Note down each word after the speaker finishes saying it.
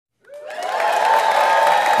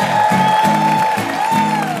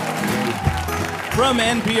From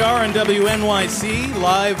NPR and WNYC,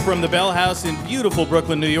 live from the Bell House in beautiful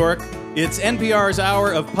Brooklyn, New York, it's NPR's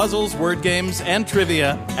hour of puzzles, word games, and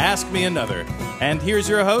trivia, Ask Me Another. And here's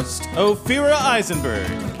your host, Ophira Eisenberg.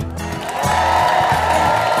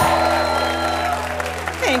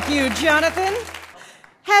 Thank you, Jonathan.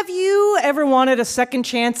 Have you ever wanted a second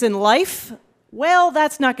chance in life? Well,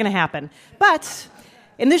 that's not going to happen. But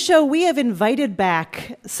in this show, we have invited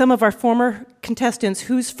back some of our former contestants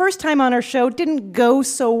whose first time on our show didn't go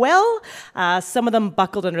so well. Some of them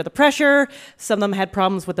buckled under the pressure. Some of them had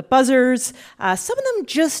problems with the buzzers. Some of them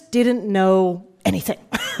just didn't know anything.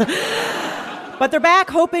 But they're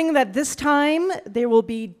back hoping that this time there will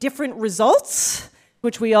be different results,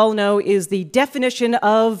 which we all know is the definition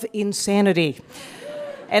of insanity.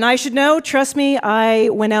 And I should know, trust me, I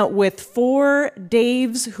went out with 4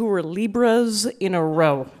 Daves who were Libras in a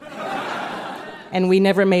row. And we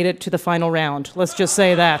never made it to the final round. Let's just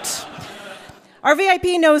say that. Our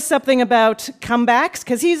VIP knows something about comebacks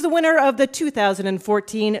because he's the winner of the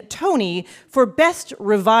 2014 Tony for Best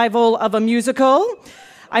Revival of a Musical.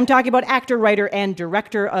 I'm talking about actor, writer, and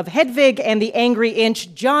director of Hedwig and the Angry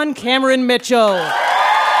Inch, John Cameron Mitchell.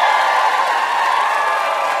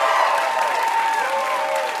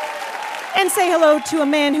 And say hello to a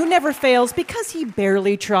man who never fails because he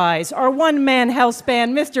barely tries. Our one-man house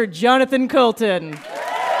band, Mr. Jonathan Coulton.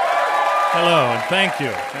 Hello, and thank you.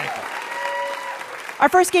 Thank you. Our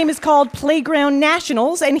first game is called Playground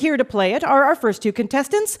Nationals, and here to play it are our first 2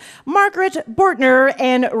 contestants, Margaret Bortner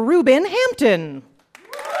and Reuben Hampton.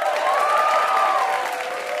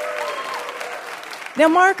 Now,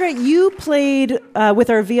 Margaret, you played with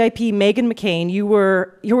our VIP, Megan McCain. You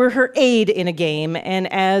were her aide in a game,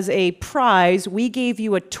 and as a prize, we gave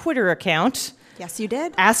you a Twitter account. Yes, you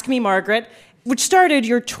did. Ask Me Margaret, which started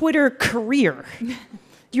your Twitter career.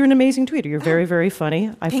 You're an amazing tweeter. You're very, very funny.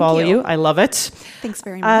 I follow you. I love it. Thanks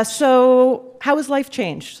very much. So, how has life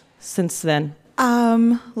changed since then?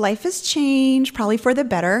 Life has changed, probably for the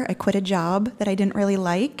better. I quit a job that I didn't really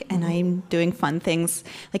like, and I'm doing fun things.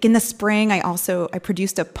 Like in the spring, I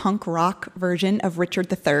produced a punk rock version of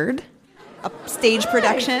Richard III, a stage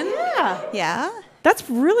production. Yeah. That's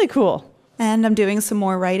really cool. And I'm doing some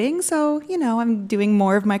more writing, so, I'm doing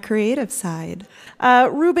more of my creative side.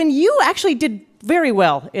 Reuben, you actually did very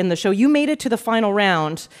well in the show. You made it to the final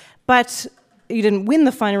round, but you didn't win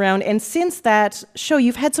the final round, and since that show,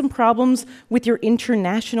 you've had some problems with your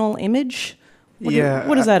international image.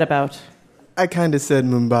 What is that about? I kind of said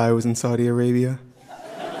Mumbai was in Saudi Arabia.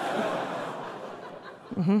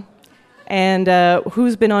 Mm-hmm. And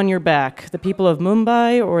who's been on your back? The people of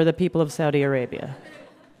Mumbai or the people of Saudi Arabia?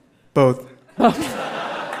 Both. All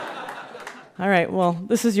right, well,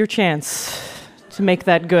 this is your chance to make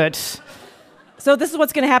that good. So this is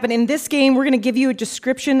what's going to happen. In this game, we're going to give you a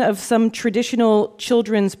description of some traditional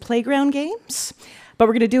children's playground games, but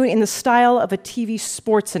we're going to do it in the style of a TV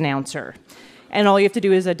sports announcer. And all you have to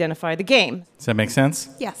do is identify the game. Does that make sense?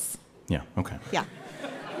 Yes. Yeah, okay. Yeah.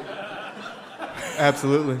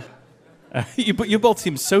 Absolutely. You both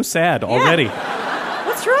seem so sad already.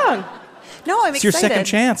 What's wrong? No, I'm excited. It's your second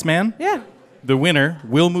chance, man. Yeah. The winner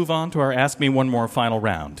will move on to our Ask Me One More final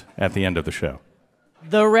round at the end of the show.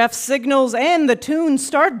 The ref signals and the tunes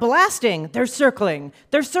start blasting. They're circling.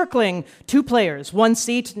 2 players, 1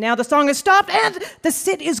 seat. Now the song has stopped and the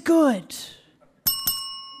sit is good.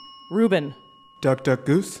 Reuben. Duck, duck,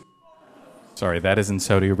 goose. Sorry, that is in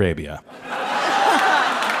Saudi Arabia.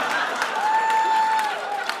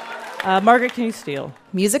 Margaret, can you steal?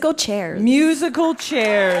 Musical chairs. Musical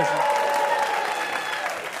chairs.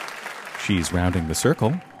 She's rounding the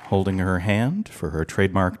circle, holding her hand for her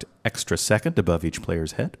trademarked extra second above each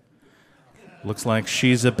player's head. Looks like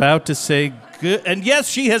she's about to say good. And yes,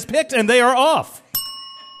 she has picked, and they are off.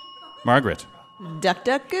 Margaret. Duck,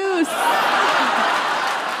 duck, goose.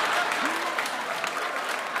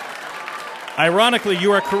 Ironically,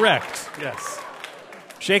 you are correct. Yes.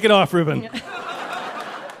 Shake it off, Reuben.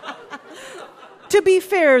 To be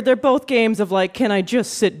fair, they're both games of can I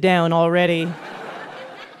just sit down already?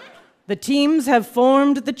 The teams have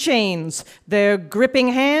formed the chains, their gripping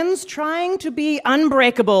hands trying to be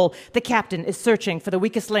unbreakable. The captain is searching for the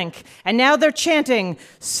weakest link, and now they're chanting,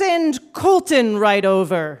 "Send Coulton right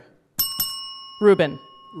over." Reuben.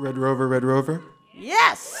 Red Rover, Red Rover.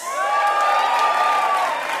 Yes!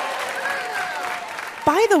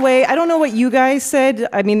 By the way, I don't know what you guys said.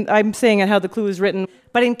 I mean, I'm saying it how the clue is written.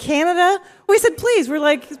 But in Canada, we said please. We're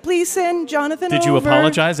like, please send Jonathan over. Did you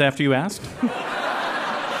apologize after you asked?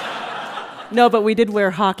 No, but we did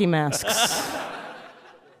wear hockey masks.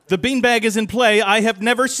 The beanbag is in play. I have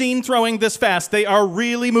never seen throwing this fast. They are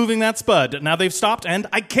really moving that spud. Now they've stopped, and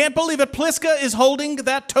I can't believe it. Pliska is holding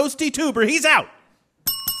that toasty tuber. He's out.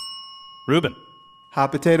 Ruben.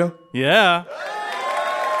 Hot potato? Yeah.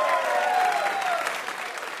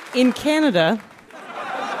 In Canada,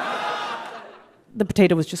 the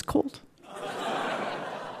potato was just cold.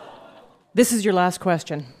 This is your last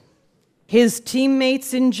question. His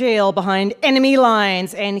teammates in jail behind enemy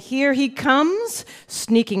lines, and here he comes,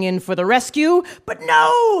 sneaking in for the rescue. But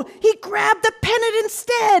no, he grabbed the pennant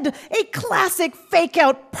instead. A classic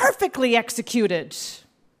fake-out, perfectly executed.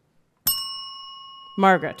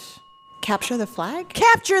 Margaret. Capture the flag?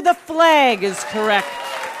 Capture the flag is correct.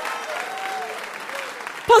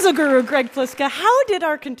 Puzzle Guru Greg Pliska, how did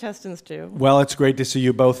our contestants do? Well, it's great to see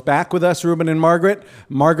you both back with us, Ruben and Margaret.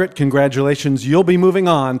 Margaret, congratulations. You'll be moving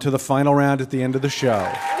on to the final round at the end of the show.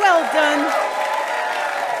 Well done.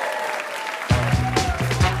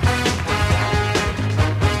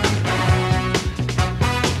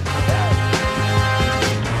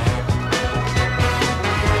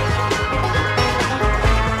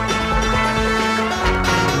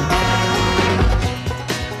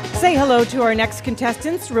 Say hello to our next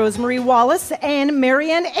contestants, Rosemary Wallace and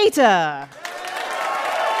Marianne Aita.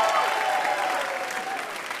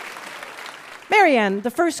 Marianne,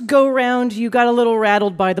 the first go-round, you got a little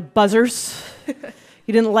rattled by the buzzers.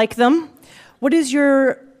 You didn't like them. What is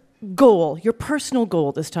your goal, your personal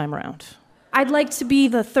goal this time around? I'd like to be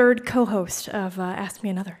the third co-host of Ask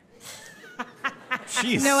Me Another.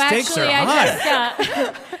 Jeez, No, stakes actually, are I high.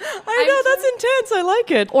 just... I know, that's intense. I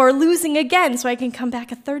like it. or losing again so I can come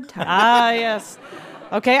back a third time. Yes.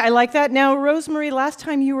 Okay, I like that. Now, Rosemary, last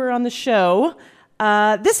time you were on the show,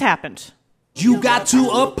 this happened. You got two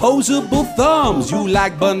opposable thumbs. You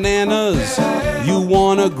like bananas. You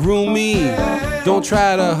wanna groom me. Don't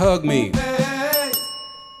try to hug me.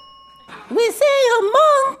 We say a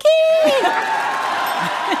monkey.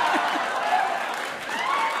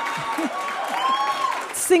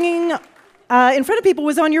 Singing in front of people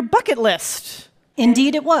was on your bucket list.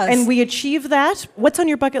 Indeed it was. And we achieved that. What's on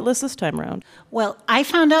your bucket list this time around? Well, I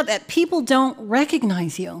found out that people don't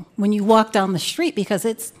recognize you when you walk down the street because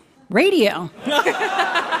it's radio.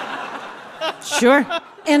 Sure.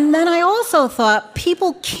 And then I also thought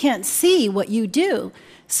people can't see what you do.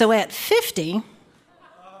 So at 50...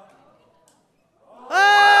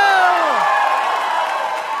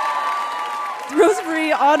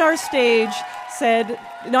 Rosemary on our stage said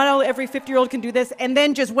not only every 50-year-old can do this, and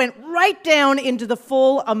then just went right down into the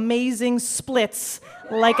full amazing splits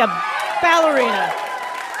like a ballerina.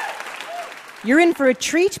 You're in for a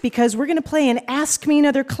treat because we're going to play an Ask Me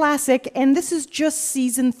Another classic, and this is just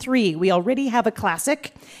season 3. We already have a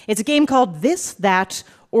classic. It's a game called This, That,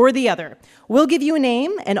 or the Other. We'll give you a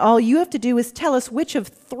name, and all you have to do is tell us which of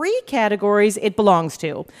 3 categories it belongs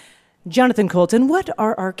to. Jonathan Colton, what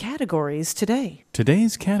are our categories today?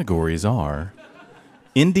 Today's categories are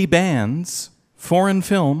indie bands, foreign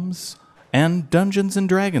films, and Dungeons and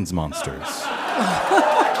Dragons monsters.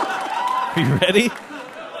 Are you ready?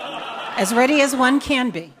 As ready as one can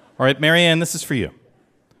be. All right, Marianne, this is for you.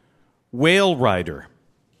 Whale Rider.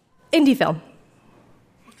 Indie film.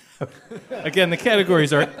 Again, the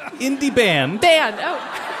categories are indie band, Band. Oh.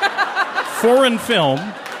 foreign film,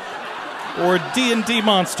 or D&D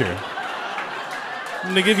monster.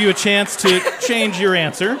 I'm going to give you a chance to change your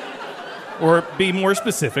answer or be more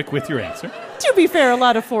specific with your answer. To be fair, a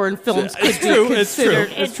lot of foreign films could It's be true,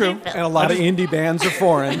 considered. it's true. And a lot of indie bands are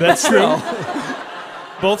foreign. That's true.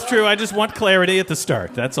 Both true. I just want clarity at the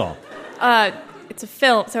start. That's all. It's a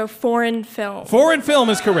film, so foreign film. Foreign film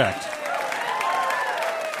is correct.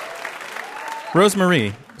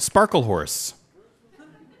 Rosemary, Sparkle Horse.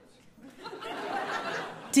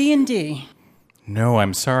 D&D. No,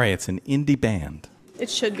 I'm sorry. It's an indie band. It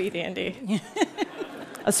should be D&D.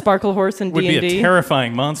 A sparkle horse and Would D&D. be a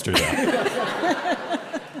terrifying monster, though.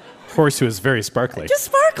 Horse who is very sparkly. Just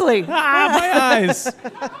sparkly. my eyes.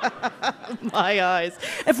 My eyes.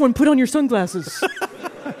 Everyone put on your sunglasses.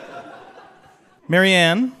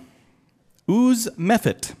 Marianne, Ooze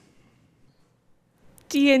Mephit.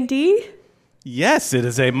 D&D? Yes, it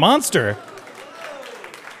is a monster.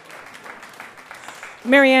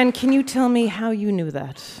 Marianne, can you tell me how you knew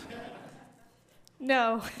that?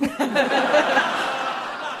 No.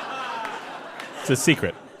 It's a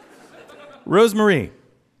secret. Rosemary,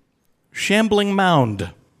 Shambling Mound.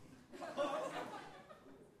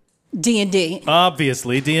 D&D.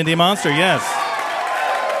 Obviously, D&D monster, yes.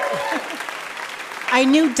 I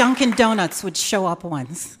knew Dunkin' Donuts would show up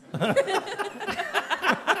once.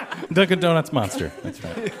 Dunkin' Donuts monster. That's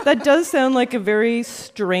right. That does sound like a very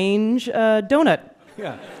strange donut.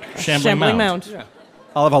 Yeah. Shambling mound. Yeah.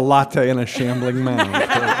 I'll have a latte and a shambling mound,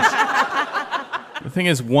 please. The thing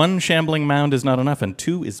is, one shambling mound is not enough, and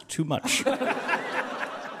two is too much.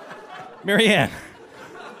 Marianne,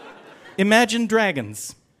 Imagine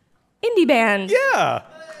Dragons. Indie band. Yeah.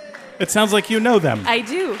 It sounds like you know them. I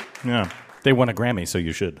do. Yeah. They won a Grammy, so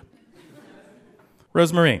you should.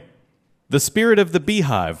 Rosemarie, The Spirit of the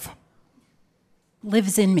Beehive.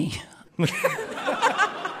 Lives in me.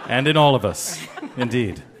 And in all of us,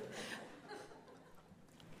 indeed.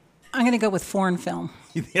 I'm going to go with foreign film.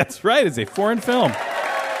 That's right, it's a foreign film.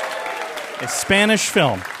 A Spanish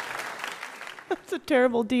film. It's a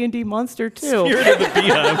terrible D&D monster, too. Spirit of the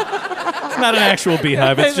Beehive. It's not an actual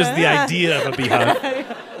beehive, it's just the idea of a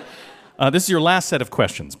beehive. This is your last set of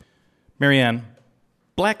questions. Marianne,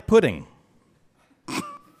 black pudding.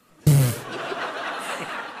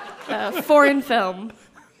 Foreign film.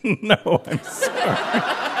 No, I'm sorry.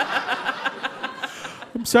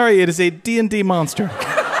 I'm sorry, it is a D&D monster.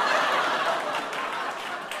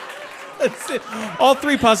 That's it. All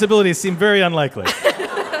three possibilities seem very unlikely.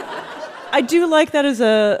 I do like that as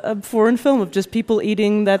a foreign film of just people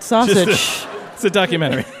eating that sausage. It's a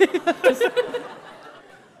documentary.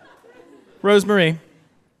 Rosemarie,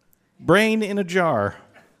 brain in a jar.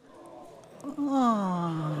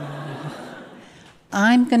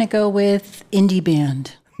 I'm going to go with indie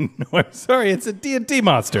band. No, I'm sorry, it's a D&D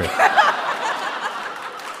monster.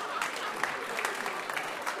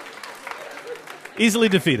 Easily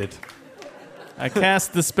defeated. I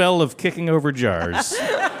cast the spell of kicking over jars.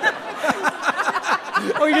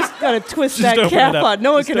 Or you just gotta twist Just that open cap it up. on.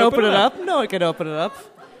 No one Just can open it up. No one can open it up.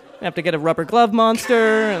 You have to get a rubber glove monster.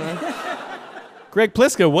 And Greg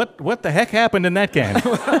Pliska, what the heck happened in that game?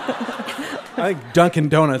 I think Dunkin'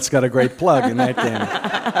 Donuts got a great plug in that game.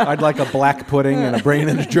 I'd like a black pudding and a brain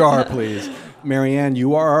in a jar, please. Marianne,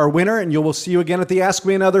 you are our winner, and we'll see you again at the Ask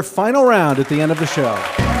Me Another final round at the end of the show.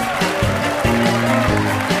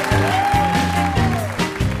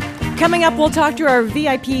 coming up, we'll talk to our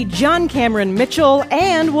VIP, John Cameron Mitchell,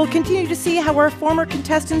 and we'll continue to see how our former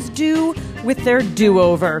contestants do with their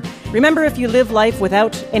do-over. Remember, if you live life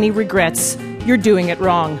without any regrets, you're doing it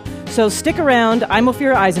wrong. So stick around. I'm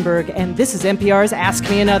Ophira Eisenberg, and this is NPR's Ask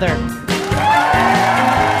Me Another.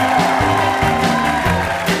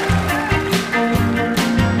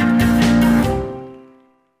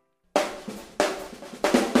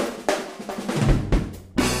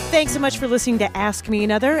 Thanks so much for listening to Ask Me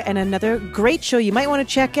Another, and another great show you might want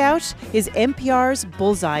to check out is NPR's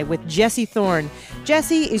Bullseye with Jesse Thorne.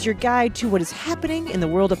 Jesse is your guide to what is happening in the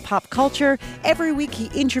world of pop culture. Every week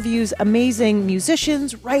he interviews amazing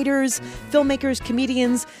musicians, writers, filmmakers,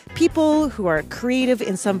 comedians, people who are creative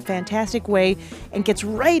in some fantastic way, and gets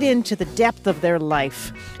right into the depth of their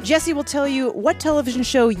life. Jesse will tell you what television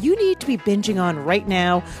show you need to be binging on right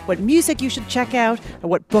now, what music you should check out, or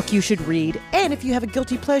what book you should read. And if you have a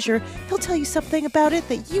guilty pleasure, he'll tell you something about it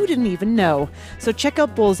that you didn't even know. So check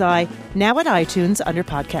out Bullseye, now at iTunes under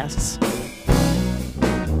podcasts.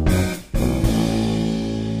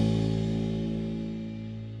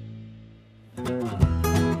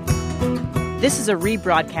 This is a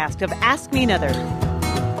rebroadcast of Ask Me Another.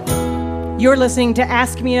 You're listening to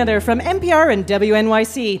Ask Me Another from NPR and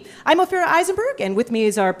WNYC. I'm Ophira Eisenberg, and with me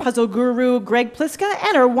is our puzzle guru, Greg Pliska,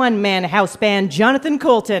 and our one-man house band, Jonathan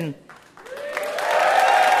Colton.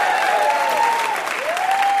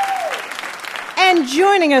 And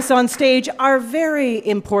joining us on stage, our very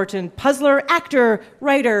important puzzler, actor,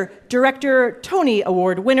 writer, director, Tony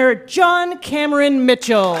Award winner, John Cameron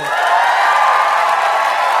Mitchell.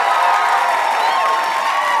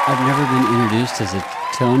 I've never been introduced as a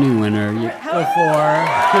Tony winner before.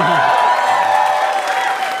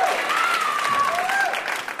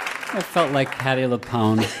 I felt like Patti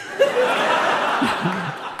LuPone.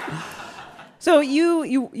 So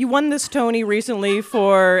you won this Tony recently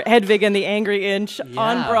for Hedwig and the Angry Inch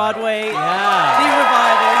on Broadway. Yeah. The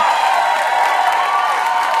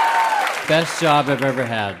revival. Best job I've ever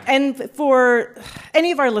had. And for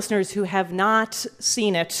any of our listeners who have not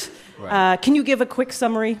seen it, can you give a quick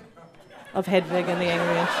summary of Hedwig and the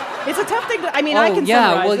Angry Inch? It's a tough thing to, I can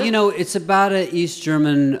summarize well, it. it's about an East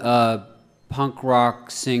German punk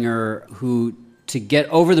rock singer who, to get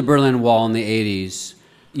over the Berlin Wall in the 80s,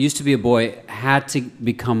 used to be a boy, had to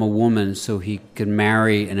become a woman so he could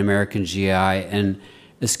marry an American GI and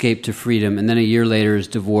escape to freedom. And then a year later is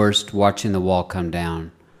divorced, watching the wall come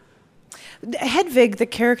down. Hedwig, the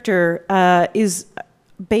character, is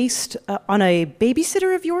based on a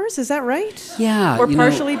babysitter of yours. Is that right? Yeah. Or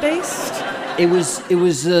partially based? It was in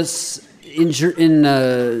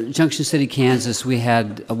Junction City, Kansas. We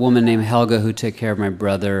had a woman named Helga who took care of my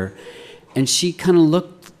brother, and she kind of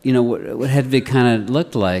looked what Hedwig kind of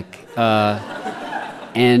looked like.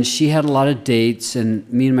 And she had a lot of dates,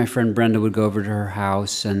 and me and my friend Brenda would go over to her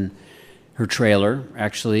house and her trailer,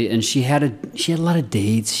 actually, and she had a lot of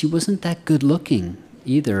dates. She wasn't that good looking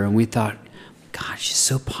either, and we thought, God, she's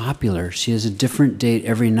so popular. She has a different date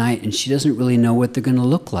every night, and she doesn't really know what they're going to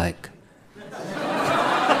look like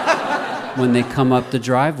when they come up the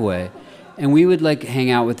driveway. And we would like hang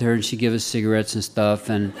out with her, and she'd give us cigarettes and stuff,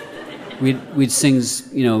 and we'd sing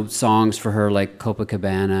songs for her like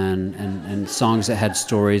Copacabana and songs that had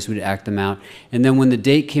stories. We'd act them out, and then when the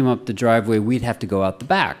date came up the driveway, we'd have to go out the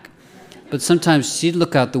back. But sometimes she'd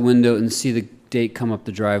look out the window and see the date come up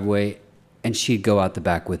the driveway, and she'd go out the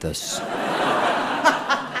back with us.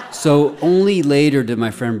 So only later did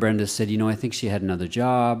my friend Brenda said, I think she had another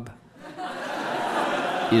job,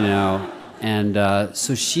 And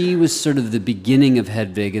so she was sort of the beginning of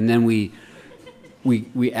Hedwig, and then we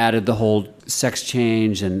added the whole sex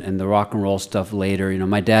change and the rock and roll stuff later.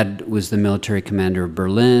 My dad was the military commander of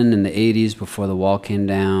Berlin in the 80s before the wall came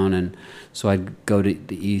down, and so I'd go to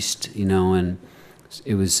the East, and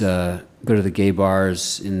it was go to the gay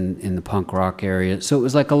bars in the punk rock area. So it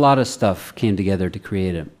was like a lot of stuff came together to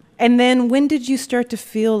create it. And then when did you start to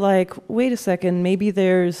feel like, wait a second, maybe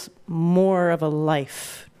there's more of a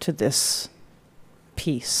life to this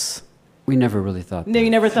piece? We never really thought that. No,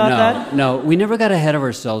 you never thought that? No, we never got ahead of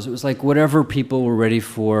ourselves. It was like whatever people were ready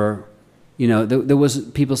for. There was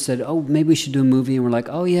people said, oh, maybe we should do a movie. And we're like,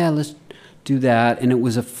 oh, yeah, let's do that. And it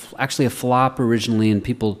was actually a flop originally, and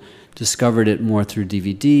people discovered it more through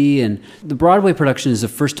DVD. And the Broadway production is the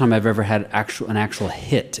first time I've ever had an actual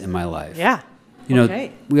hit in my life. Yeah.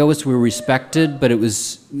 We always were respected, but it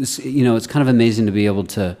was it's kind of amazing to be able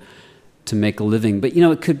to make a living. But,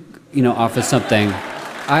 it could, offer something.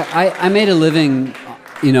 I made a living,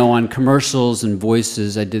 on commercials and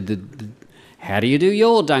voices. I did the how do you do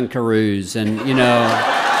your Dunkaroos? And,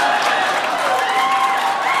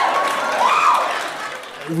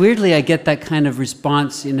 weirdly, I get that kind of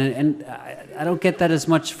response, and I don't get that as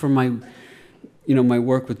much from my, my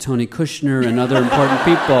work with Tony Kushner and other important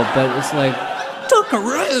people, but it's like,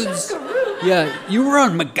 Dunkaroos! Yeah, you were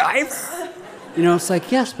on MacGyver? It's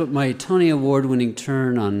like, yes, but my Tony Award-winning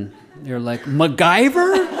turn on, they're like,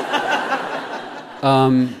 MacGyver?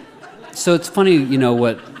 So it's funny,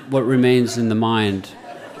 what remains in the mind.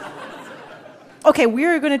 Okay,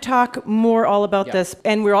 we're going to talk more all about this,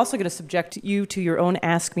 and we're also going to subject you to your own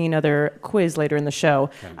Ask Me Another quiz later in the show.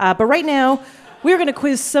 Okay. But right now, we're going to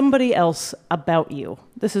quiz somebody else about you.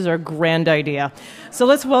 This is our grand idea. So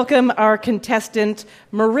let's welcome our contestant,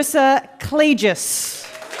 Marissa Klages.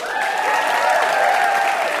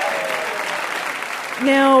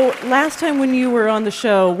 Now, last time when you were on the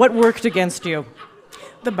show, what worked against you?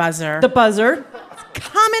 The buzzer. The buzzer.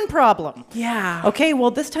 Common problem. Yeah. Okay, well,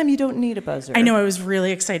 this time you don't need a buzzer. I know, I was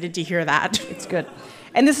really excited to hear that. It's good.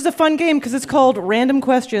 And this is a fun game because it's called Random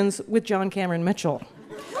Questions with John Cameron Mitchell.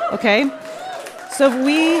 Okay? So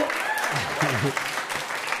we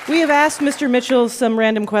have asked Mr. Mitchell some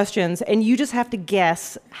random questions, and you just have to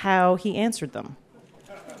guess how he answered them.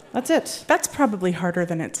 That's it. That's probably harder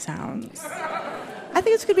than it sounds. I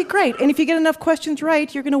think it's going to be great. And if you get enough questions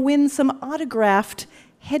right, you're going to win some autographed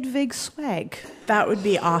Hedwig swag. That would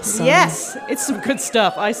be awesome. Yes, it's some good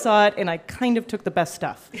stuff. I saw it, and I kind of took the best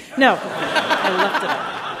stuff. No, I left it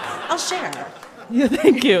out. I'll share. Yeah,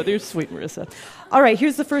 thank you. You're sweet, Marissa. All right,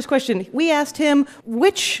 here's the first question. We asked him,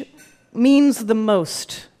 which means the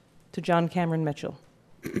most to John Cameron Mitchell?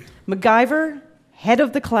 MacGyver, head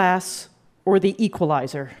of the class, or the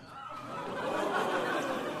equalizer?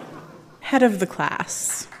 Head of the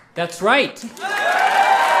class. That's right.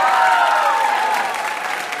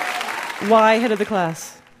 Why head of the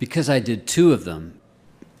class? Because I did two of them.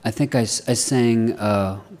 I think I sang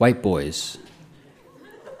White Boys.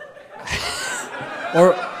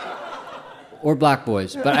 or Black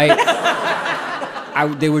Boys. But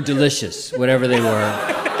they were delicious, whatever they were.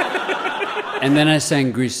 And then I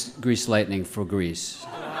sang Grease Lightning for Grease.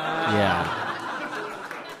 Yeah.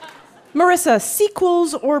 Marissa,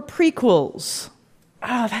 sequels or prequels?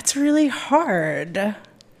 Oh, that's really hard.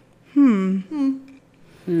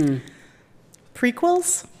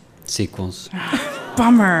 Prequels? Sequels.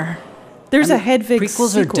 Bummer. There's a Hedwig prequels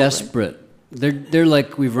sequel. Are desperate. Right? They're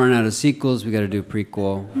like, we've run out of sequels, we got to do a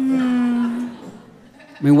prequel.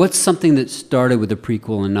 I mean, what's something that started with a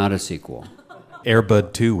prequel and not a sequel? Air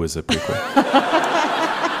Bud 2 was a prequel.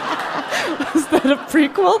 Was that a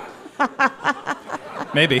prequel?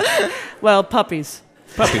 Maybe. Well, Puppies.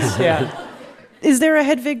 Puppies. Yeah. Is there a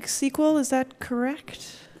Hedwig sequel? Is that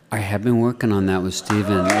correct? I have been working on that with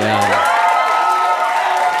Steven. Yeah.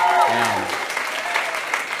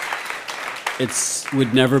 It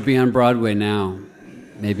would never be on Broadway now.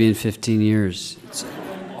 Maybe in 15 years. It's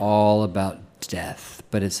all about death,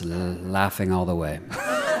 but it's laughing all the way.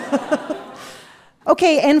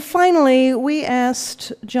 Okay, and finally, we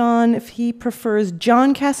asked John if he prefers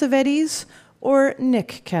John Cassavetes or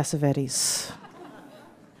Nick Cassavetes.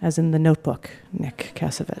 As in the Notebook, Nick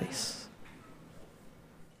Cassavetes.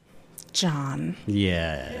 John.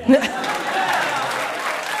 Yeah.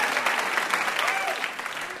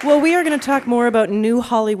 Well, we are going to talk more about new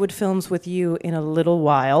Hollywood films with you in a little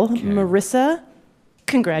while. Okay. Marissa,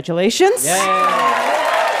 congratulations. Yay.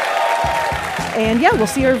 And yeah, we'll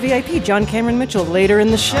see our VIP, John Cameron Mitchell, later in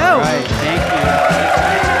the show. All right, thank you.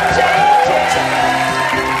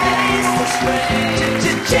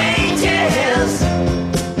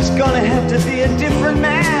 It's gonna have to be a different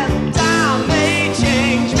man. Time may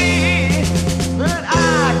change me, but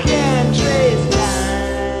I can't trace time.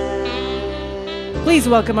 Please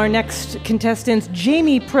welcome our next contestants,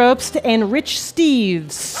 Jamie Probst and Rich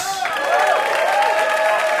Steves.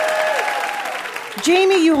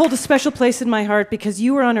 Jamie, you hold a special place in my heart because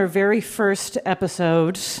you were on our very first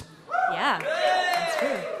episode. Yeah, that's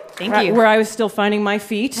true. Thank you. Where I was still finding my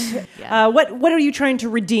feet. Yeah. What are you trying to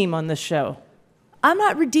redeem on this show? I'm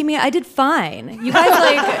not redeeming it. I did fine. You guys,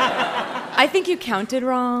 I think you counted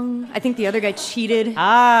wrong. I think the other guy cheated.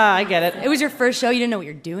 Ah, I get it. It was your first show. You didn't know what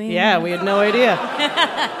you're doing. Yeah, we had no idea.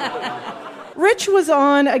 Rich was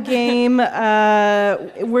on a game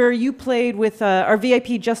where you played with our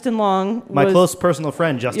VIP, Justin Long. My close personal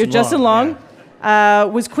friend, Justin Long. Justin Long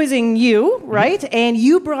was quizzing you, right? Mm-hmm. And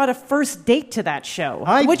you brought a first date to that show.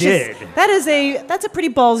 I did. That's a pretty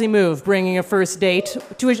ballsy move, bringing a first date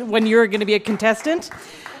to when you're going to be a contestant.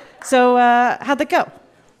 So how'd that go?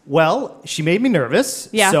 Well, she made me nervous,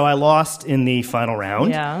 so I lost in the final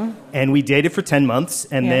round. Yeah. And we dated for 10 months,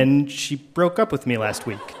 and then she broke up with me last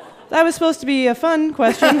week. That was supposed to be a fun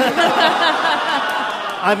question.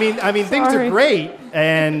 I mean, things are great,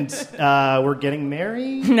 and we're getting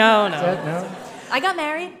married. No. I got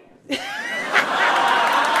married.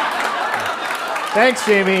 Thanks,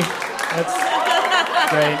 Jamie. That's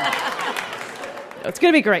great. It's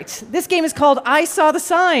going to be great. This game is called I Saw the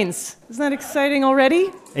Signs. Isn't that exciting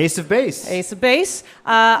already? Ace of Base. Ace of Base.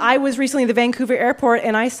 I was recently at the Vancouver airport,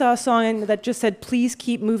 and I saw a song that just said, "Please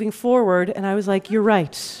keep moving forward," and I was like, you're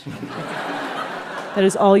right. That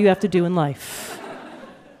is all you have to do in life.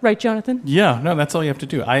 Right, Jonathan? Yeah, no, that's all you have to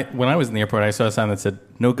do. When I was in the airport, I saw a sign that said,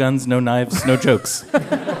 "No guns, no knives, no jokes,"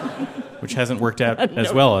 which hasn't worked out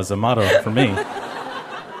as well as a motto for me.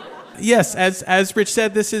 Yes, as Rich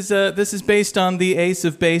said, this is based on the Ace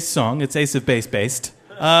of Base song. It's Ace of Base based.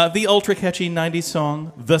 The ultra catchy 90s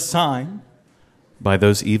song, The Sign, by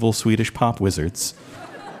those evil Swedish pop wizards.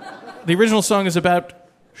 The original song is about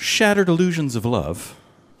shattered illusions of love.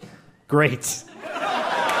 Great.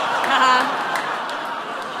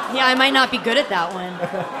 Yeah, I might not be good at that one.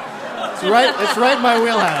 It's right in my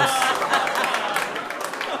wheelhouse.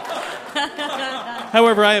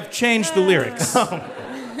 However, I have changed the lyrics.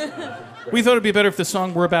 We thought it'd be better if the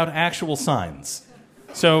song were about actual signs.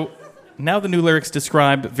 So now the new lyrics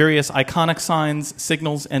describe various iconic signs,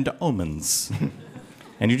 signals, and omens.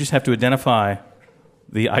 And you just have to identify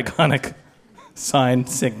the iconic sign,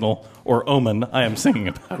 signal, or omen I am singing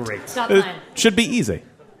about. Great. Stop It sign. should be easy.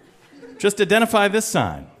 Just identify this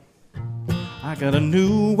sign. I got a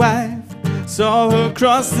new wife, saw her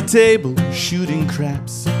across the table shooting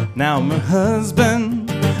craps. Now my husband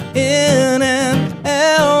in an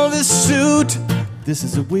Elvis suit. This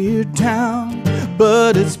is a weird town,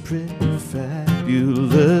 but it's pretty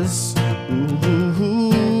fabulous.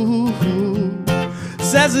 Ooh,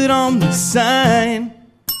 says it on the sign.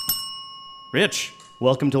 Rich.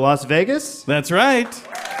 Welcome to Las Vegas. That's right.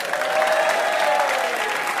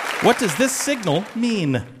 What does this signal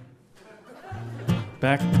mean?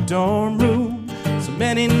 Back in the dorm room, so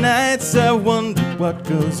many nights I wonder what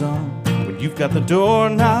goes on when you've got the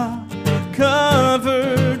doorknob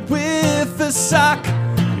covered with a sock.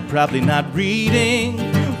 You're probably not reading.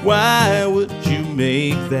 Why would you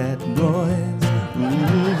make that noise?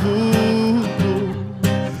 Ooh,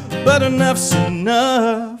 but enough's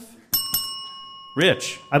enough.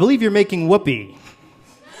 Rich. I believe you're making whoopee.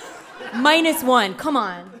 -1. Come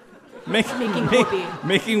on. Making whoopee.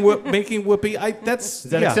 Making whoopee. Is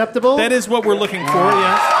that acceptable? That is what we're looking for,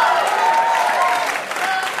 yes.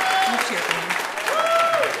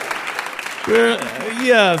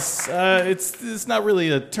 Yes, it's not really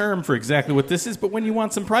a term for exactly what this is, but when you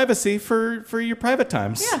want some privacy for your private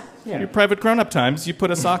times, your private grown-up times, you put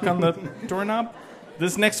a sock on the doorknob.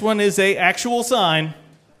 This next one is a actual sign.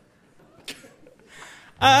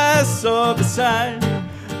 I saw the sign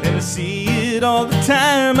and I see it all the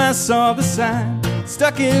time. I saw the sign,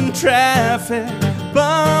 stuck in traffic,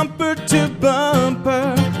 bumper to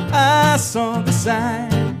bumper. I saw the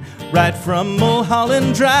sign, right from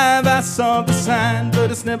Mulholland Drive. I saw the sign,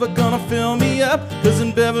 but it's never gonna fill me up, 'cause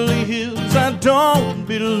in Beverly Hills I don't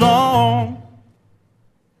belong.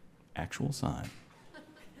 Actual sign.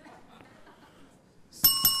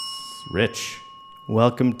 Rich.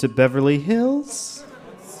 Welcome to Beverly Hills.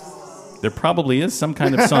 There probably is some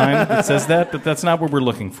kind of sign that says that, but that's not what we're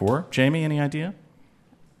looking for. Jamie, any idea?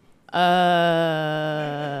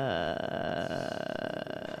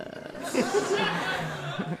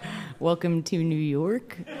 Welcome to New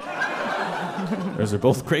York. Those are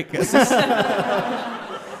both great guesses.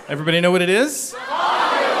 Everybody know what it is?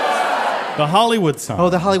 The Hollywood sign. Oh,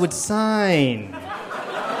 the Hollywood sign.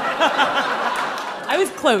 I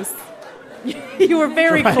was close. You were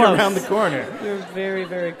very Right close. around the corner. You were very,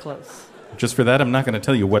 very close. Just for that, I'm not going to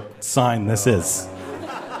tell you what sign this is.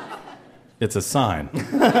 It's a sign.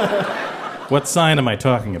 What sign am I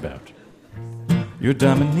talking about? You're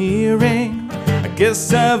domineering. I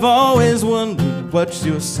guess I've always wondered what's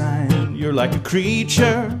your sign. You're like a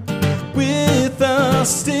creature with a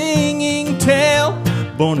stinging tail.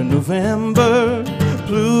 Born in November,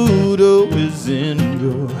 Pluto is in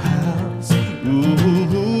your house.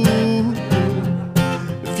 Ooh.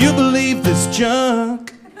 If you believe this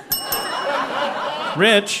junk.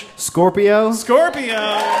 Rich. Scorpio.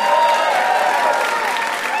 Scorpio.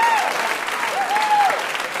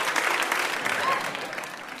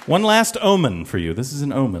 One last omen for you. This is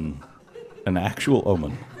an omen. An actual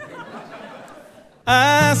omen.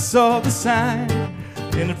 I saw the sign,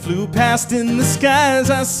 and it flew past in the skies.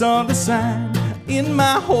 I saw the sign. In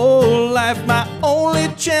my whole life, my only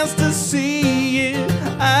chance to see it.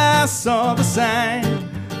 I saw the sign.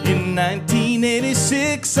 In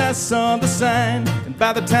 1986, I saw the sign. And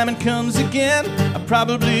by the time it comes again, I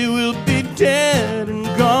probably will be dead and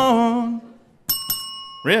gone.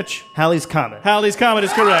 Rich. Halley's Comet. Halley's Comet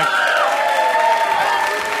is correct.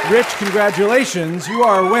 Rich, congratulations. You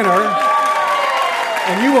are a winner.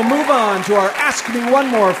 And you will move on to our Ask Me One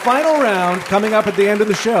More final round coming up at the end of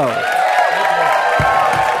the show.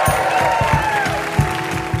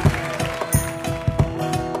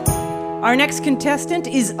 Our next contestant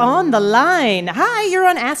is on the line. Hi, you're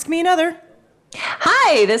on Ask Me Another.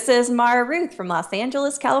 Hi, this is Mara Ruth from Los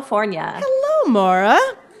Angeles, California. Hello, Mara.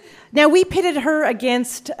 Now, we pitted her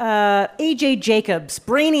against A.J. Jacobs,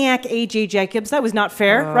 Brainiac A.J. Jacobs. That was not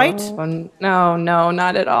fair, right? No,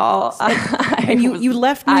 not at all. And you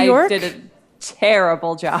left New York? I did a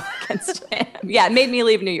terrible job against him. Yeah, it made me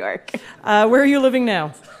leave New York. Where are you living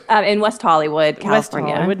now? In West Hollywood, California.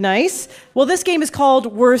 West Hollywood, nice. Well, this game is called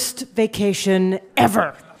Worst Vacation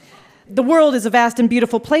Ever. The world is a vast and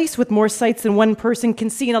beautiful place with more sights than one person can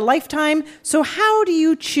see in a lifetime. So how do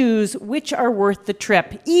you choose which are worth the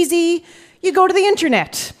trip? Easy. You go to the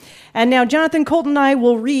internet. And now Jonathan Colt and I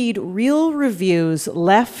will read real reviews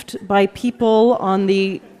left by people on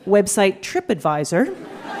the website TripAdvisor.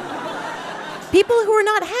 People who are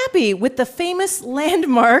not happy with the famous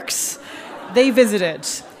landmarks they visited.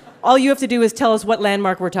 All you have to do is tell us what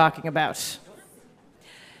landmark we're talking about.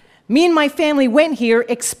 Me and my family went here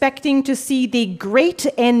expecting to see the great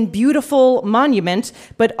and beautiful monument,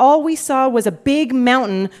 but all we saw was a big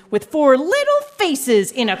mountain with 4 little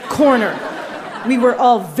faces in a corner. We were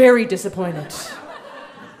all very disappointed.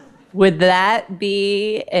 Would that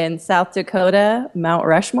be in South Dakota, Mount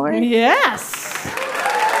Rushmore? Yes.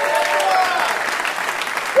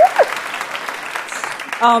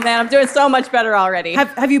 Oh, man, I'm doing so much better already.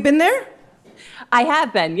 Have you been there? I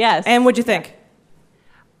have been, yes. And what'd you think?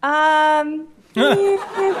 They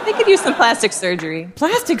could use some plastic surgery.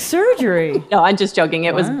 Plastic surgery? No, I'm just joking.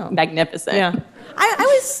 It was magnificent. Yeah. I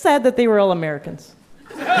was sad that they were all Americans.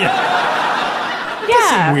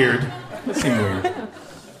 Yeah. Weird. That seemed weird.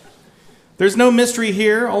 There's no mystery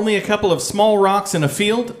here, only a couple of small rocks in a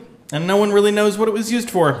field, and no one really knows what it was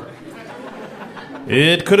used for.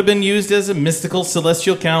 It could have been used as a mystical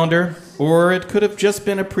celestial calendar, or it could have just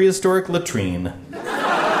been a prehistoric latrine.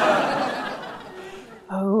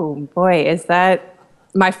 Oh, boy, is that...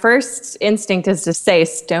 My first instinct is to say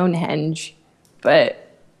Stonehenge, but...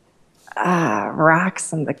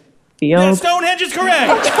 rocks in the field. Yeah, Stonehenge is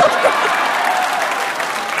correct!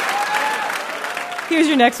 Here's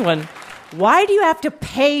your next one. Why do you have to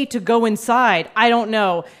pay to go inside? I don't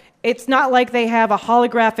know. It's not like they have a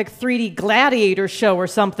holographic 3D gladiator show or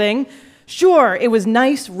something. Sure, it was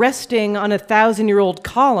nice resting on a 1,000-year-old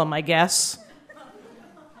column, I guess.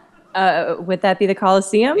 Would that be the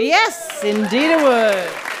Colosseum? Yes, indeed it would.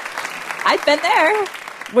 I've been there.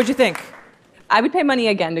 What'd you think? I would pay money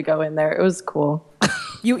again to go in there. It was cool.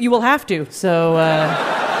 You will have to, so...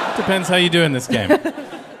 Depends how you do in this game.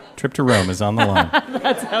 Trip to Rome is on the line.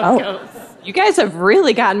 That's how it goes. You guys have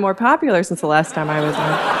really gotten more popular since the last time I was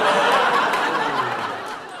on.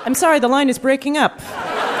 I'm sorry, the line is breaking up.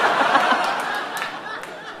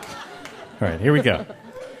 All right, here we go.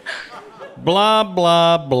 Blah,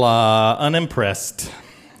 blah, blah. Unimpressed.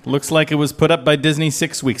 Looks like it was put up by Disney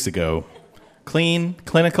 6 weeks ago. Clean,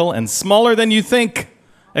 clinical, and smaller than you think.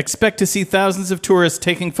 Expect to see thousands of tourists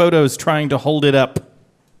taking photos trying to hold it up.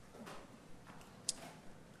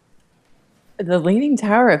 The Leaning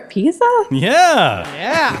Tower of Pisa? Yeah.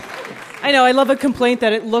 Yeah. I know, I love a complaint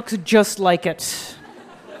that it looks just like it.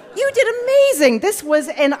 You did amazing. This was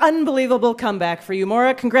an unbelievable comeback for you,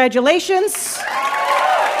 Maura. Congratulations.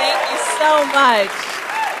 Thank you so much.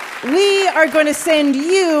 We are going to send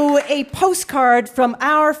you a postcard from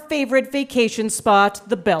our favorite vacation spot,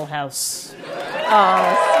 the Bell House.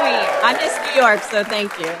 Oh, sweet. I miss New York, so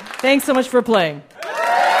thank you. Thanks so much for playing.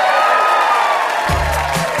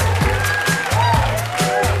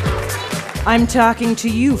 I'm talking to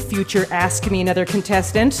you, future Ask Me Another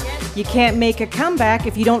contestant. You can't make a comeback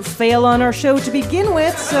if you don't fail on our show to begin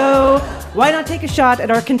with, so why not take a shot at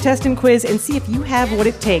our contestant quiz and see if you have what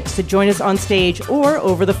it takes to join us on stage or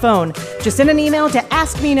over the phone. Just send an email to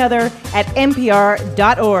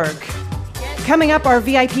askmeanother@npr.org. Coming up, our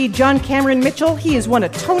VIP, John Cameron Mitchell. He has won a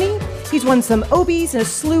Tony, he's won some Obies and a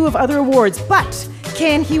slew of other awards, but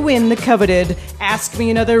can he win the coveted Ask Me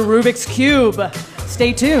Another Rubik's Cube?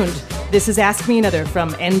 Stay tuned. This is Ask Me Another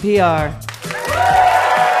from NPR.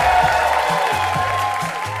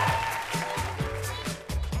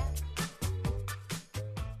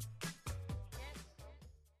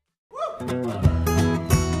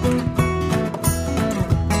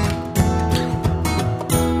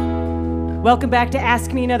 Welcome back to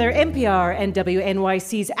Ask Me Another, NPR and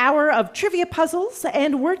WNYC's hour of trivia puzzles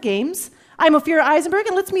and word games. I'm Ophira Eisenberg,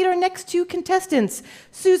 and let's meet our next two contestants,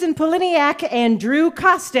 Susan Poliniak and Drew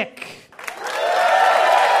Kostick.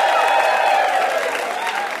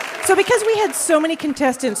 So because we had so many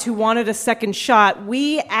contestants who wanted a second shot,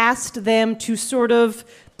 we asked them to sort of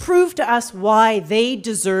prove to us why they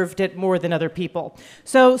deserved it more than other people.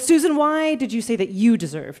 So, Susan, why did you say that you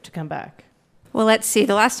deserved to come back? Well, let's see.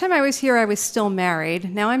 The last time I was here, I was still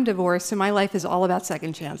married. Now I'm divorced, and my life is all about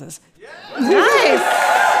second chances. Nice!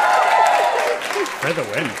 For the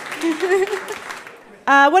win.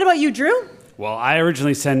 What about you, Drew? Well, I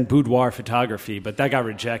originally sent boudoir photography, but that got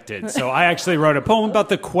rejected. So I actually wrote a poem about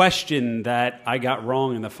the question that I got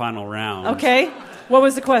wrong in the final round. Okay. What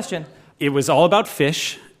was the question? It was all about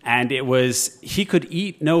fish, and it was, he could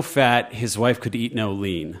eat no fat, his wife could eat no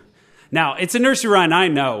lean. Now, it's a nursery rhyme I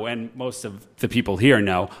know, and most of the people here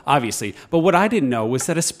know, obviously. But what I didn't know was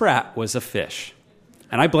that a sprat was a fish.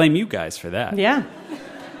 And I blame you guys for that. Yeah.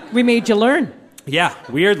 We made you learn. Yeah,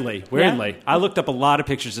 weirdly. Yeah? I looked up a lot of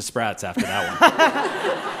pictures of sprats after that one.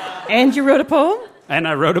 And you wrote a poem? And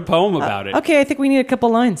I wrote a poem about it. Okay, I think we need a couple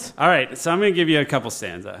lines. All right, so I'm going to give you a couple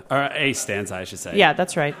stanza. Or a stanza, I should say. Yeah,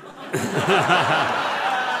 that's right.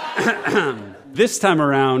 This time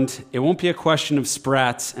around, it won't be a question of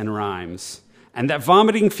sprats and rhymes. And that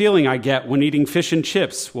vomiting feeling I get when eating fish and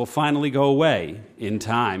chips will finally go away in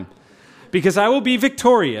time. Because I will be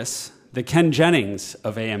victorious, the Ken Jennings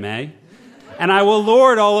of AMA. And I will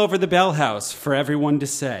lord all over the Bell House for everyone to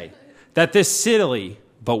say that this silly,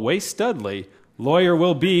 but way studly, lawyer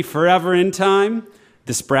will be forever in time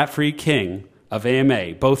the sprat-free king of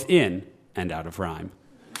AMA, both in and out of rhyme.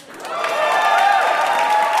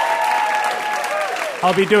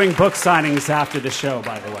 I'll be doing book signings after the show,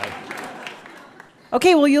 by the way.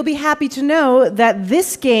 Okay, well, you'll be happy to know that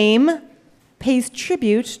this game pays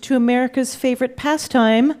tribute to America's favorite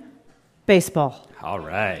pastime, baseball. All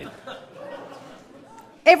right.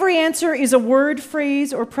 Every answer is a word,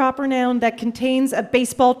 phrase, or proper noun that contains a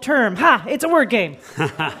baseball term. Ha! It's a word game.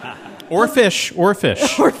 Or fish. Or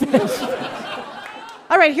fish.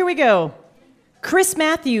 All right, here we go. Chris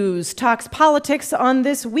Matthews talks politics on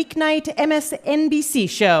this weeknight MSNBC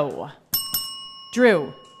show.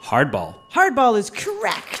 Drew. Hardball. Hardball is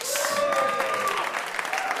correct.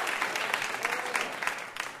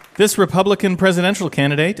 This Republican presidential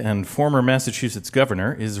candidate and former Massachusetts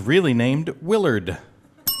governor is really named Willard.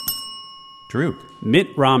 Drew. Mitt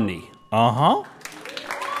Romney. Uh-huh.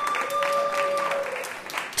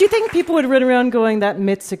 Do you think people would run around going, that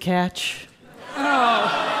Mitt's a catch?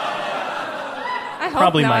 Oh. I hope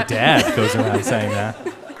Probably not. my dad goes around saying that.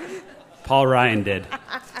 Paul Ryan did.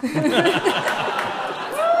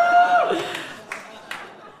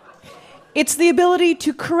 It's the ability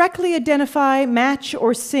to correctly identify, match,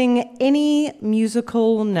 or sing any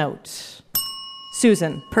musical note.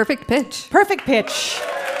 Susan. Perfect pitch. Perfect pitch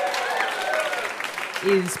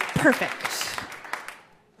is perfect.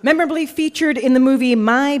 Memorably featured in the movie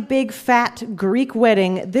My Big Fat Greek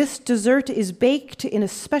Wedding, this dessert is baked in a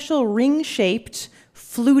special ring-shaped,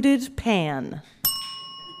 fluted pan.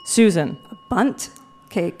 Susan. A bunt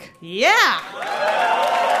cake. Yeah!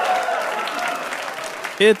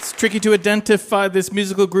 It's tricky to identify this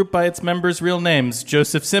musical group by its members' real names: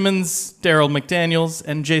 Joseph Simmons, Daryl McDaniels,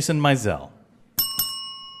 and Jason Mizell.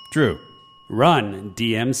 Drew. Run,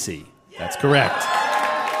 DMC. That's correct.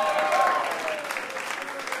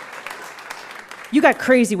 You got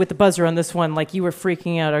crazy with the buzzer on this one, like you were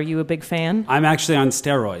freaking out. Are you a big fan? I'm actually on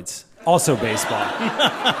steroids. Also baseball.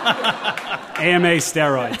 AMA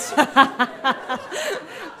steroids.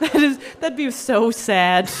 That'd be so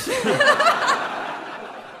sad.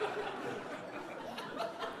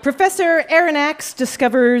 Professor Aronnax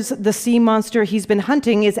discovers the sea monster he's been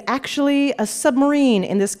hunting is actually a submarine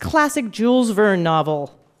in this classic Jules Verne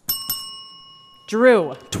novel.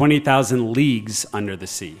 Drew. 20,000 Leagues Under the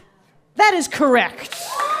Sea. That is correct.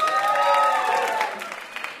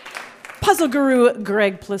 Puzzle guru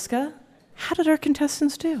Greg Pliska. How did our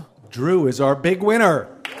contestants do? Drew is our big winner.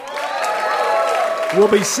 We'll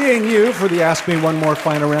be seeing you for the Ask Me One More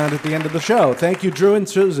final round at the end of the show. Thank you, Drew and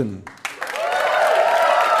Susan.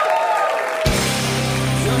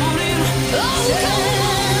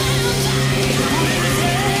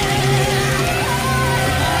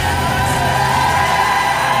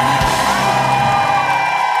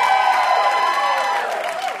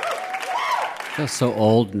 I feel so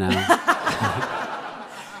old now.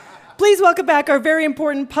 Please welcome back our very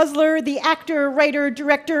important puzzler, the actor, writer,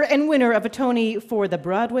 director, and winner of a Tony for the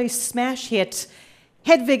Broadway smash hit,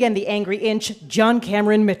 Hedwig and the Angry Inch, John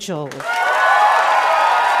Cameron Mitchell.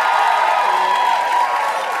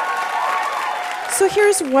 So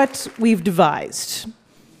here's what we've devised.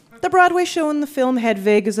 The Broadway show in the film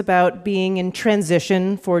Hedwig is about being in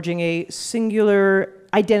transition, forging a singular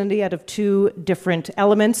identity out of two different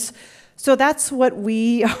elements. So that's what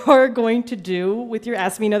we are going to do with your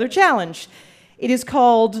Ask Me Another challenge. It is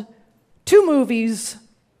called Two Movies,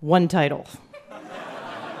 One Title.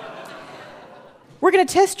 We're going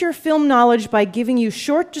to test your film knowledge by giving you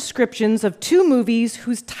short descriptions of two movies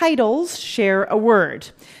whose titles share a word.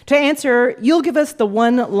 To answer, you'll give us the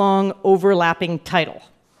one long overlapping title.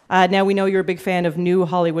 Now, we know you're a big fan of new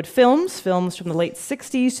Hollywood films from the late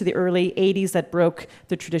 60s to the early 80s that broke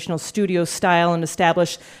the traditional studio style and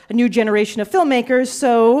established a new generation of filmmakers.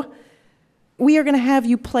 So we are going to have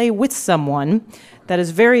you play with someone that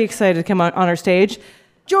is very excited to come on our stage,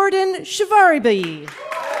 Jordan Shivaribi.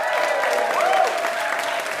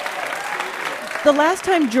 The last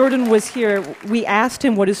time Jordan was here, we asked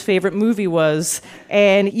him what his favorite movie was,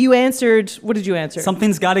 and you answered, what did you answer?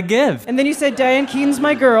 Something's Gotta Give. And then you said, Diane Keaton's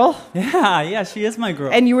my girl. Yeah, she is my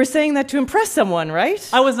girl. And you were saying that to impress someone, right?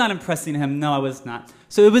 I was not impressing him. No, I was not.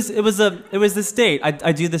 So it was this date.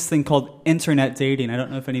 I do this thing called internet dating. I don't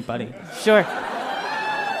know if anybody. Sure.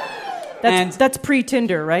 That's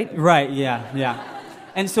pre-Tinder, right? Right, yeah.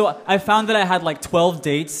 And so I found that I had like 12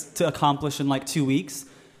 dates to accomplish in like 2 weeks.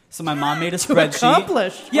 So my mom made a spreadsheet.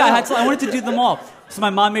 Accomplish? Yeah, I wanted to do them all. So my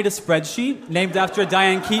mom made a spreadsheet named after a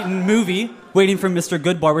Diane Keaton movie, Waiting for Mr.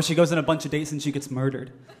 Goodbar, where she goes on a bunch of dates and she gets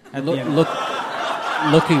murdered. Looking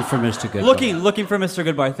for Mr. Goodbar. Looking for Mr.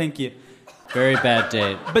 Goodbar. Thank you. Very bad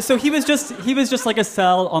date. But so he was just like a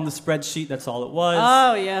cell on the spreadsheet. That's all it was.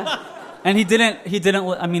 Oh yeah. And he didn't.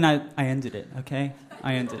 I mean, I ended it. Okay.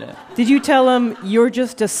 I ended it. Did you tell him you're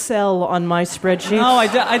just a cell on my spreadsheet? No,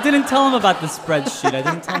 I didn't tell him about the spreadsheet. I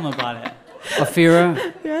didn't tell him about it.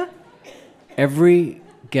 Afira, yeah? Every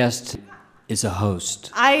guest is a host.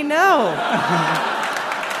 I know.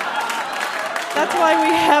 That's why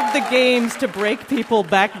we have the games to break people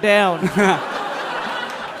back down.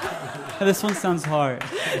 This one sounds hard.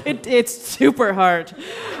 It's super hard.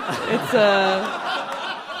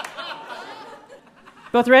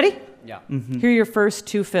 Both ready? Yeah. Mm-hmm. Here are your first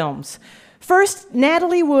two films. First,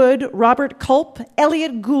 Natalie Wood, Robert Culp,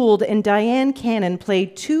 Elliot Gould, and Diane Cannon play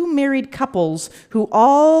two married couples who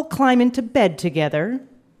all climb into bed together.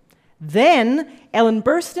 Then, Ellen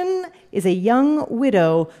Burstyn is a young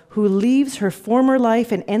widow who leaves her former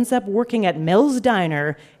life and ends up working at Mel's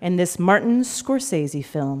Diner in this Martin Scorsese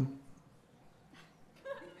film.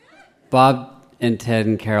 Bob and Ted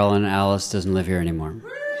and Carol and Alice doesn't live here anymore.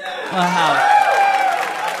 Wow.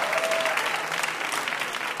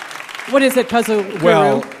 What is it, Puzzle Guru?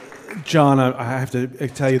 Well, John, I have to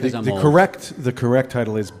tell you Because I'm the old. correct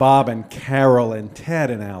title is Bob and Carol and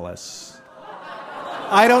Ted and Alice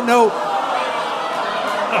I don't know.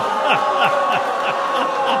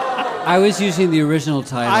 I was using the original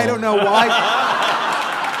title. I don't know why.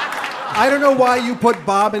 I don't know why you put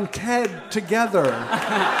Bob and Ted together.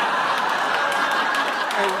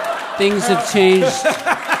 Things have changed.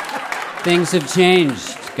 Things have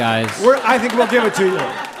changed, guys. I think we'll give it to you.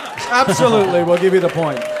 Absolutely, we'll give you the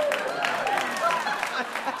point.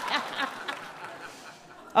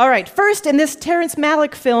 All right, first, in this Terrence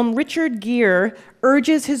Malick film, Richard Gere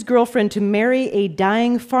urges his girlfriend to marry a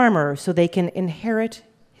dying farmer so they can inherit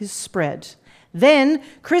his spread. Then,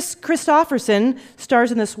 Chris Christopherson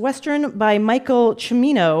stars in this Western by Michael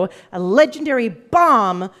Cimino, a legendary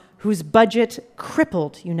bomb whose budget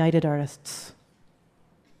crippled United Artists.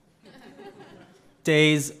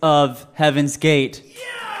 Days of Heaven's Gate.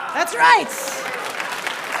 That's right!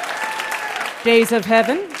 Days of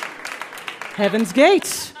Heaven, Heaven's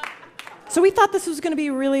Gate. So we thought this was going to be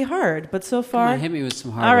really hard, but so far... Come on, hit me with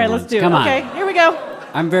some hard All right, ones. let's do Come it. on. Okay, here we go.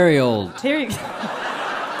 I'm very old. Here you go.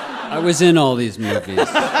 I was in all these movies.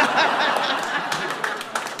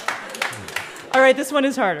 All right, this one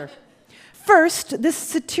is harder. First, this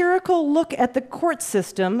satirical look at the court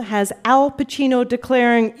system has Al Pacino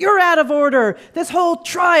declaring, "You're out of order. This whole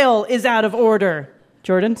trial is out of order."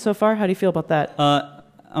 Jordan, so far, how do you feel about that?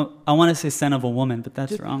 I want to say "Son of a Woman," but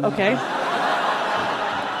that's wrong. Okay.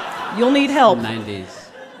 You'll need help. 90s.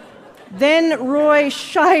 Then Roy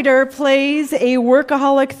Scheider plays a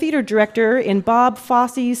workaholic theater director in Bob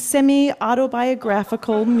Fosse's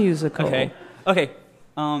semi-autobiographical musical. Okay.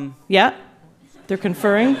 Yeah? They're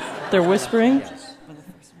conferring, they're whispering,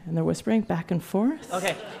 and they're whispering back and forth.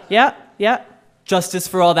 Okay. Yeah. Justice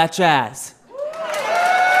for all that jazz.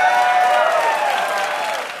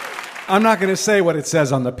 I'm not going to say what it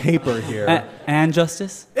says on the paper here. And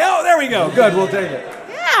justice? Oh, there we go. Good, we'll take it.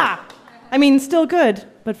 Yeah! I mean, still good,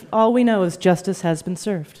 but all we know is justice has been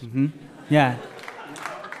served. Mm-hmm. Yeah.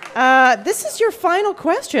 This is your final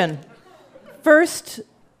question. First,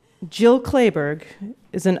 Jill Clayburgh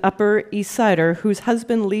is an Upper East Sider whose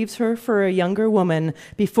husband leaves her for a younger woman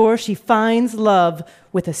before she finds love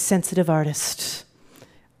with a sensitive artist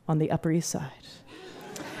on the Upper East Side.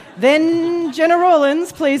 Then Jenna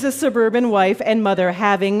Rollins plays a suburban wife and mother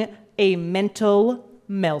having a mental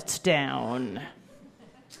meltdown.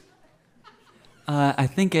 I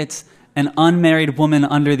think it's an unmarried woman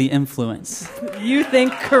under the influence. You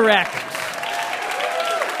think correct.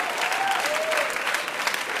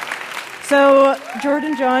 So,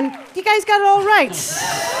 Jordan, John, you guys got it all right.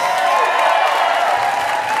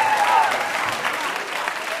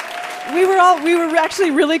 We were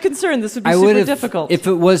actually really concerned this would be super difficult. If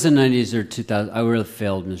it was the 90s or 2000, I would have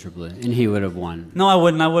failed miserably, and he would have won. No, I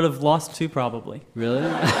wouldn't. I would have lost too, probably. Really?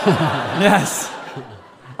 Yes.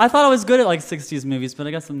 I thought I was good at 60s movies, but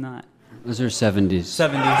I guess I'm not. Those are 70s.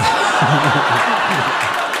 70s.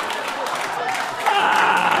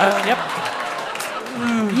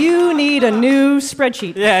 Yep. You need a new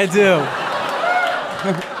spreadsheet. Yeah, I do.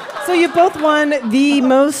 So you both won the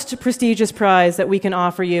most prestigious prize that we can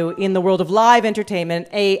offer you in the world of live entertainment,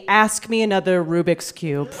 a Ask Me Another Rubik's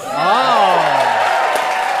Cube. Oh.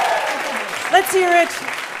 Let's hear it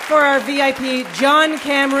for our VIP, John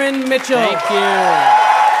Cameron Mitchell. Thank you.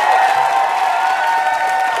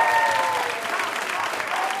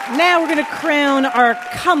 Now we're going to crown our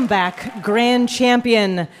comeback grand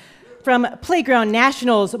champion from Playground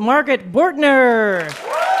Nationals, Margaret Bortner.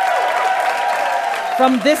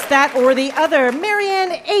 From This, That, or the Other,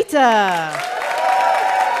 Marianne Aita.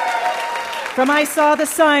 From I Saw the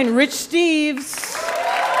Sign, Rich Steves.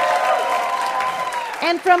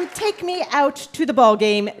 And from Take Me Out to the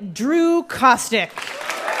Ballgame, Drew Kostick.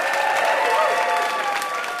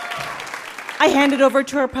 I hand it over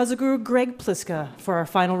to our puzzle guru, Greg Pliska, for our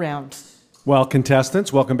final round. Well,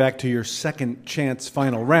 contestants, welcome back to your second chance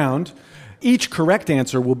final round. Each correct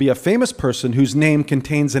answer will be a famous person whose name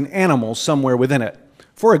contains an animal somewhere within it.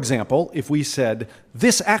 For example, if we said,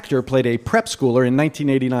 this actor played a prep schooler in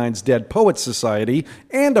 1989's Dead Poets Society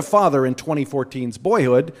and a father in 2014's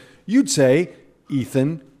Boyhood, you'd say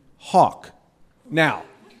Ethan Hawke. Now,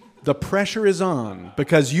 the pressure is on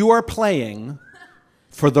because you are playing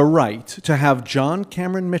for the right to have John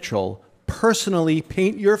Cameron Mitchell personally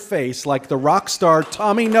paint your face like the rock star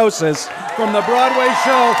Tommy Gnosis from the Broadway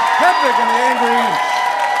show Hedwig and the Angry Inch.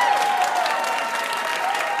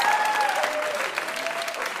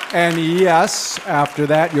 And yes, after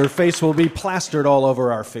that, your face will be plastered all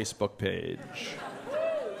over our Facebook page.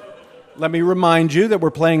 Let me remind you that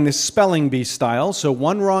we're playing this spelling bee style, so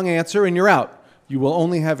one wrong answer and you're out. You will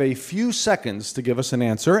only have a few seconds to give us an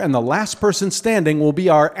answer, and the last person standing will be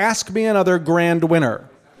our Ask Me Another grand winner.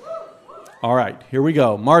 All right, here we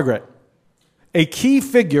go. Margaret. A key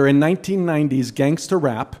figure in 1990s gangster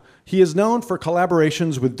rap, he is known for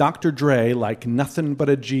collaborations with Dr. Dre like Nothing But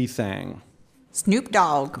a G-Thang. Snoop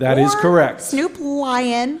Dogg. That is correct. Snoop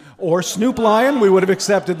Lion. Or Snoop Lion, we would have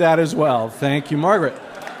accepted that as well. Thank you, Margaret.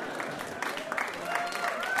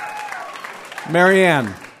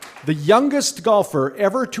 Marianne, the youngest golfer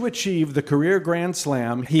ever to achieve the career Grand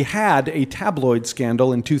Slam, he had a tabloid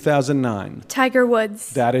scandal in 2009. Tiger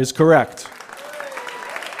Woods. That is correct.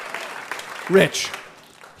 Rich,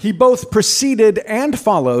 he both preceded and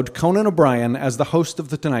followed Conan O'Brien as the host of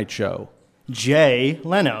The Tonight Show. Jay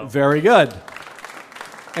Leno. Very good.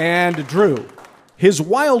 And Drew, his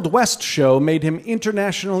Wild West show made him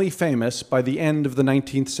internationally famous by the end of the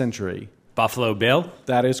 19th century. Buffalo Bill.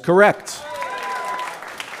 That is correct.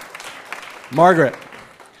 Margaret,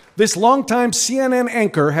 this longtime CNN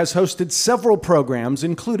anchor has hosted several programs,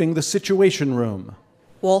 including The Situation Room.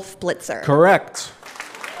 Wolf Blitzer. Correct.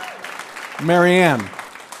 Marianne,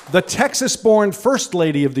 the Texas-born First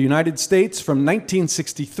Lady of the United States from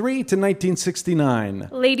 1963 to 1969.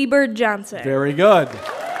 Lady Bird Johnson. Very good.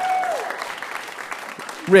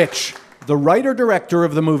 Rich, the writer-director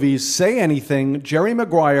of the movies Say Anything, Jerry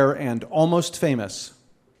Maguire, and Almost Famous.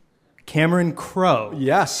 Cameron Crowe.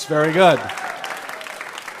 Yes, very good.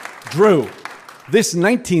 Drew, this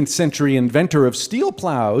 19th century inventor of steel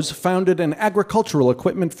plows founded an agricultural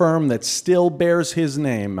equipment firm that still bears his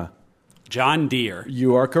name. John Deere.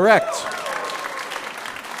 You are correct.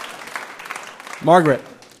 Margaret,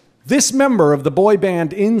 this member of the boy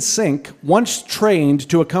band NSYNC once trained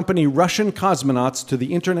to accompany Russian cosmonauts to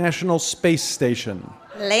the International Space Station.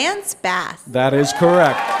 Lance Bass. That is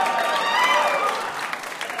correct.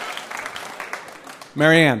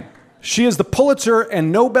 Marianne, she is the Pulitzer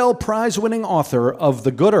and Nobel Prize-winning author of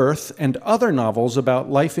The Good Earth and other novels about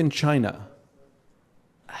life in China.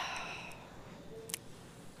 I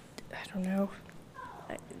don't know.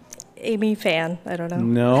 Amy Fan. I don't know.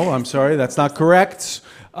 No, I'm sorry, that's not correct.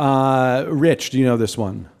 Rich, do you know this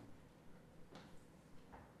one?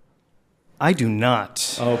 I do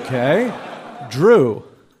not. Okay. Drew.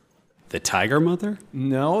 The Tiger Mother?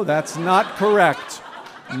 No, that's not correct.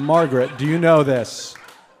 Margaret, do you know this?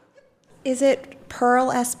 Is it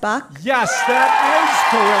Pearl S. Buck? Yes, that is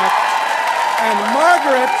correct. And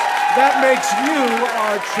Margaret, that makes you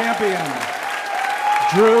our champion.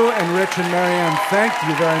 Drew and Rich and Marianne, thank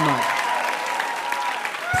you very much.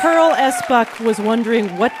 Pearl S. Buck was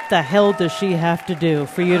wondering what the hell does she have to do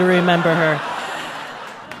for you to remember her.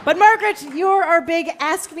 But Margaret, you're our big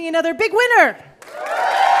Ask Me Another big winner.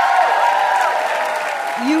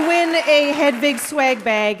 You win a Hedwig swag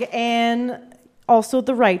bag and also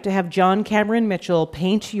the right to have John Cameron Mitchell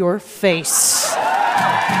paint your face.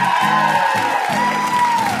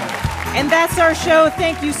 And that's our show.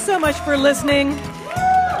 Thank you so much for listening.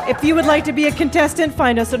 If you would like to be a contestant,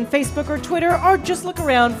 find us on Facebook or Twitter, or just look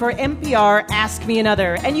around for NPR Ask Me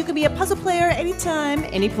Another. And you can be a puzzle player anytime,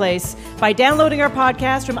 anyplace, by downloading our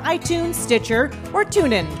podcast from iTunes, Stitcher, or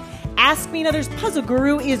TuneIn. Ask Me Another's puzzle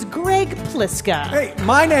guru is Greg Pliska. Hey,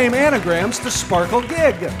 my name anagrams to Sparkle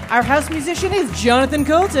Gig. Our house musician is Jonathan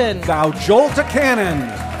Colton. Thou Jolt a Cannon.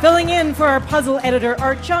 Filling in for our puzzle editor,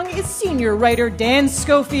 Art Chung, is senior writer Dan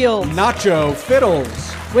Schofield. Nacho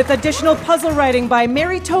Fiddles. With additional puzzle writing by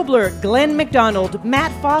Mary Tobler, Glenn McDonald,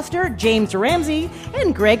 Matt Foster, James Ramsey,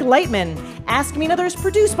 and Greg Lightman. Ask Me Another is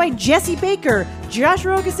produced by Jesse Baker, Josh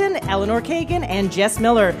Rogeson, Eleanor Kagan, and Jess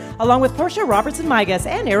Miller, along with Portia Robertson-Migas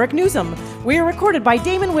and Eric Newsom. We are recorded by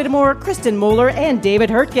Damon Whittemore, Kristen Moeller, and David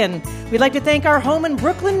Hurtgen. We'd like to thank our home in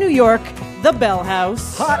Brooklyn, New York, the Bell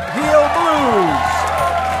House. Hot Heel Blues.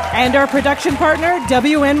 And our production partner,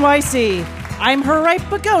 WNYC. I'm her right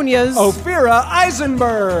begonias, Ophira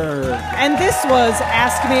Eisenberg. And this was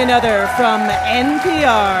Ask Me Another from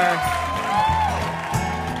NPR.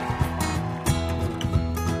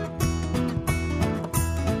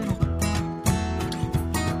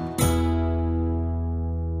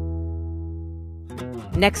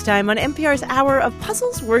 Next time on NPR's Hour of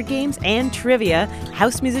Puzzles, Word Games, and Trivia,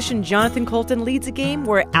 house musician Jonathan Colton leads a game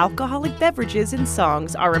where alcoholic beverages and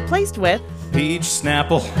songs are replaced with Peach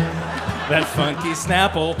Snapple, that funky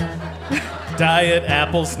Snapple. Diet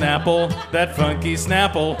Apple Snapple, that funky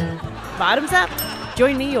Snapple. Bottoms up.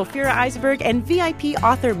 Join me, Ophira Eisenberg, and VIP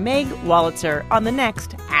author Meg Wolitzer on the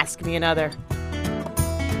next Ask Me Another.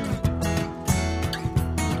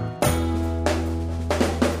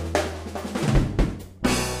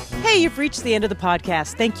 Hey, you've reached the end of the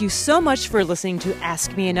podcast. Thank you so much for listening to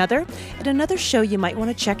Ask Me Another. And another show you might want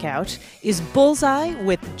to check out is Bullseye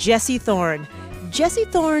with Jesse Thorne. Jesse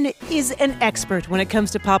Thorne is an expert when it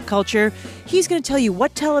comes to pop culture. He's going to tell you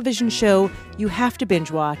what television show you have to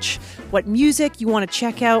binge watch, what music you want to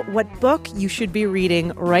check out, what book you should be reading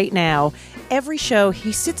right now. Every show,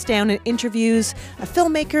 he sits down and interviews a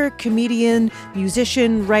filmmaker, comedian,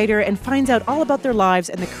 musician, writer, and finds out all about their lives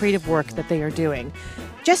and the creative work that they are doing.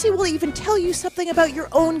 Jesse will even tell you something about your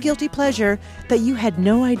own guilty pleasure that you had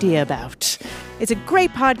no idea about. It's a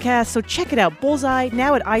great podcast, so check it out. Bullseye,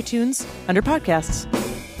 now at iTunes, under podcasts.